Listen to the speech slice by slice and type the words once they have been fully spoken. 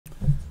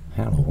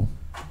Hello.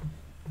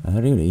 I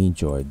really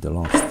enjoyed the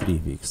last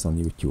 3 weeks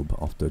on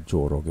YouTube after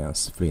Joe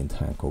Rogan's Flint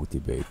Hancock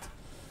debate.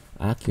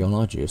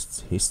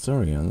 Archaeologists,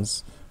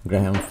 historians,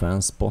 Graham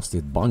fans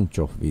posted bunch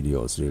of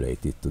videos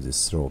related to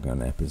this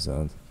Rogan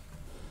episode.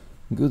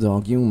 Good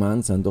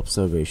arguments and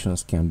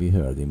observations can be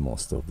heard in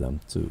most of them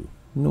too.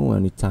 No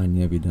any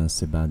tiny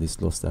evidence about this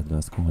lost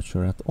advanced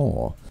culture at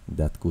all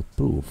that could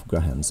prove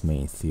Graham's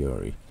main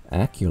theory.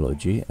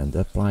 Archaeology and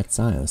applied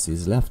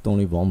sciences left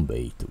only one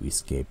way to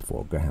escape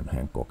for Graham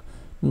Hancock.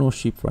 No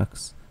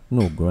shipwrecks,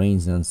 no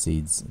grains and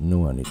seeds,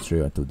 no any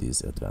trail to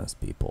these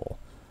advanced people.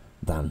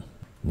 Then,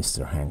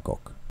 Mr.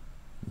 Hancock,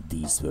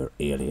 these were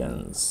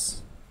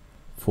aliens.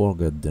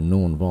 Forget the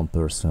known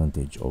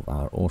 1% of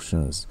our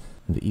oceans.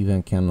 We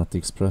even cannot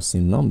express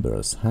in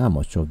numbers how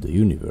much of the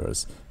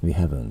universe we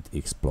haven't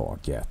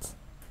explored yet.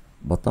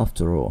 But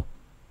after all,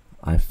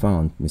 I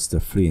found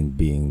Mr. Flint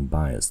being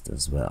biased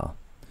as well.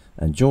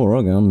 And Joe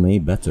Rogan may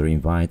better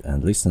invite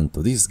and listen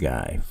to this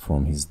guy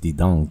from his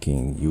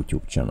DeDunking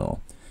YouTube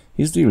channel.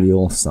 He's really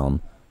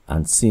awesome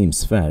and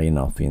seems fair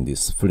enough in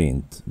this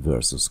Flint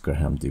versus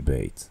Graham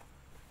debate.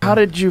 How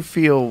did you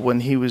feel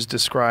when he was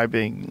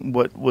describing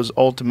what was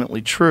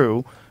ultimately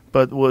true,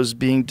 but was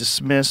being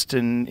dismissed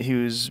and he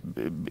was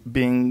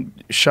being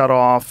shut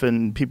off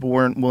and people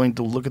weren't willing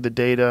to look at the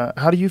data?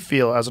 How do you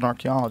feel as an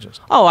archaeologist?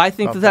 Oh, I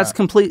think that's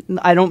complete.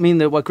 I don't mean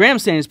that what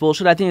Graham's saying is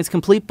bullshit. I think it's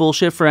complete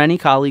bullshit for any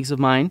colleagues of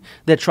mine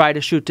that try to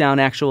shoot down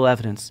actual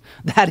evidence.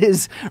 That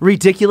is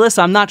ridiculous.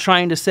 I'm not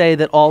trying to say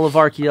that all of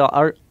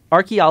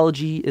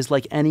archaeology is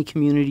like any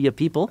community of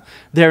people.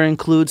 There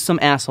includes some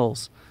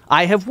assholes.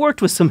 I have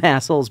worked with some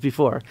assholes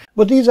before.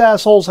 But these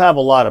assholes have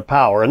a lot of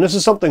power, and this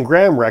is something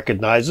Graham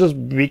recognizes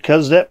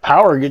because that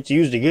power gets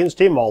used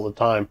against him all the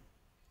time.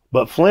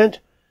 But Flint,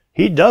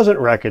 he doesn't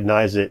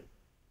recognize it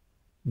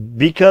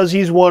because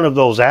he's one of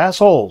those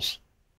assholes.